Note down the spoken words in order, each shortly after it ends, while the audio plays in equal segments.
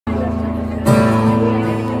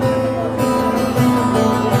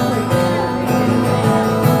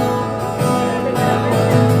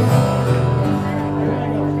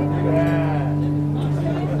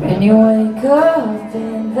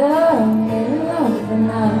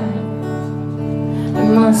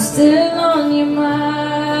I'm still on your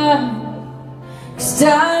mind, 'cause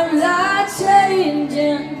times are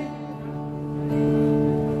changing.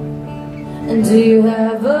 And do you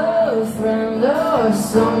have a friend or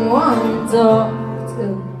someone to talk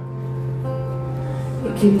to?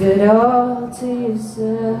 You keep it all to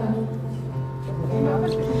yourself.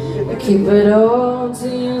 You keep it all to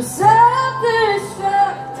yourself,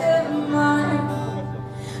 destructive mind.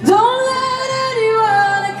 Don't let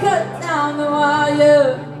anyone cut down the wire.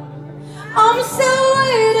 I'm still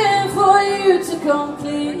waiting for you to come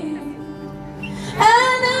clean.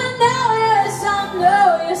 And I know, yes, I know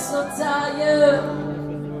you're so tired.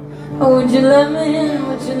 Oh, would you let me in?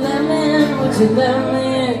 Would you let me in? Would you let me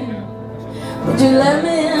in? Would you let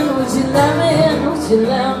me in? Would you let me in? Would you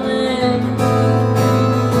let me in?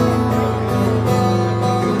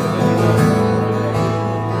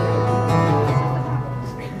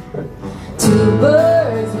 Two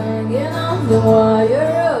birds hanging on the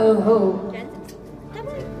wire of hope,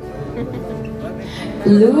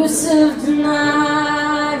 elusive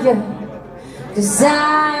denial, 'cause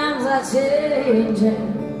times are changing.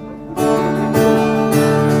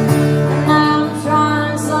 And I'm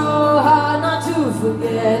trying so hard not to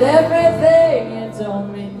forget everything you told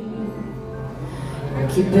me. I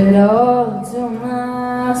keep it all to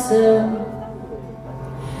myself.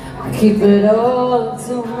 I keep it all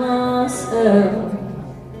to myself.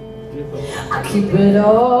 I keep it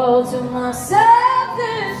all to myself,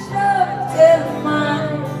 destructive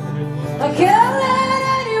mind. I can't let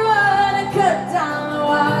anyone cut down the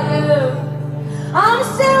wire. I'm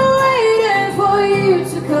still waiting for you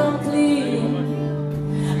to come clean.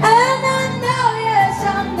 And I know, yes,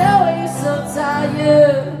 I know you're so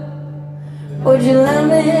tired. Would you let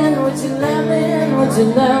me in? Would you let me in? Would you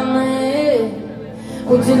let me in?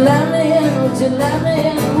 Would you let me in? Would you let me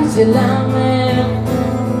in? Would you let me in?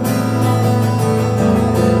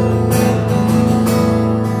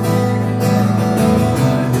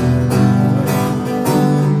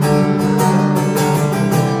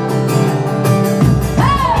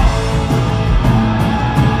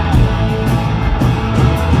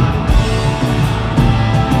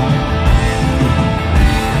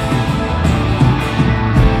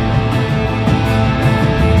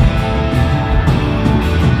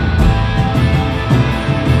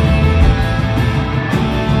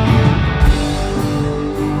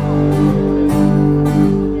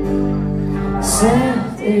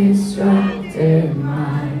 Self-destructive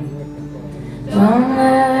mind. Don't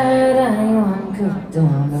let anyone cut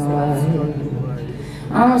down the wire.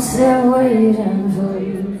 I'm still waiting for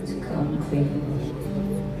you to come clean.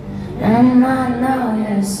 And I know,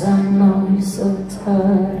 yes, I know you're so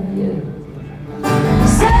tired.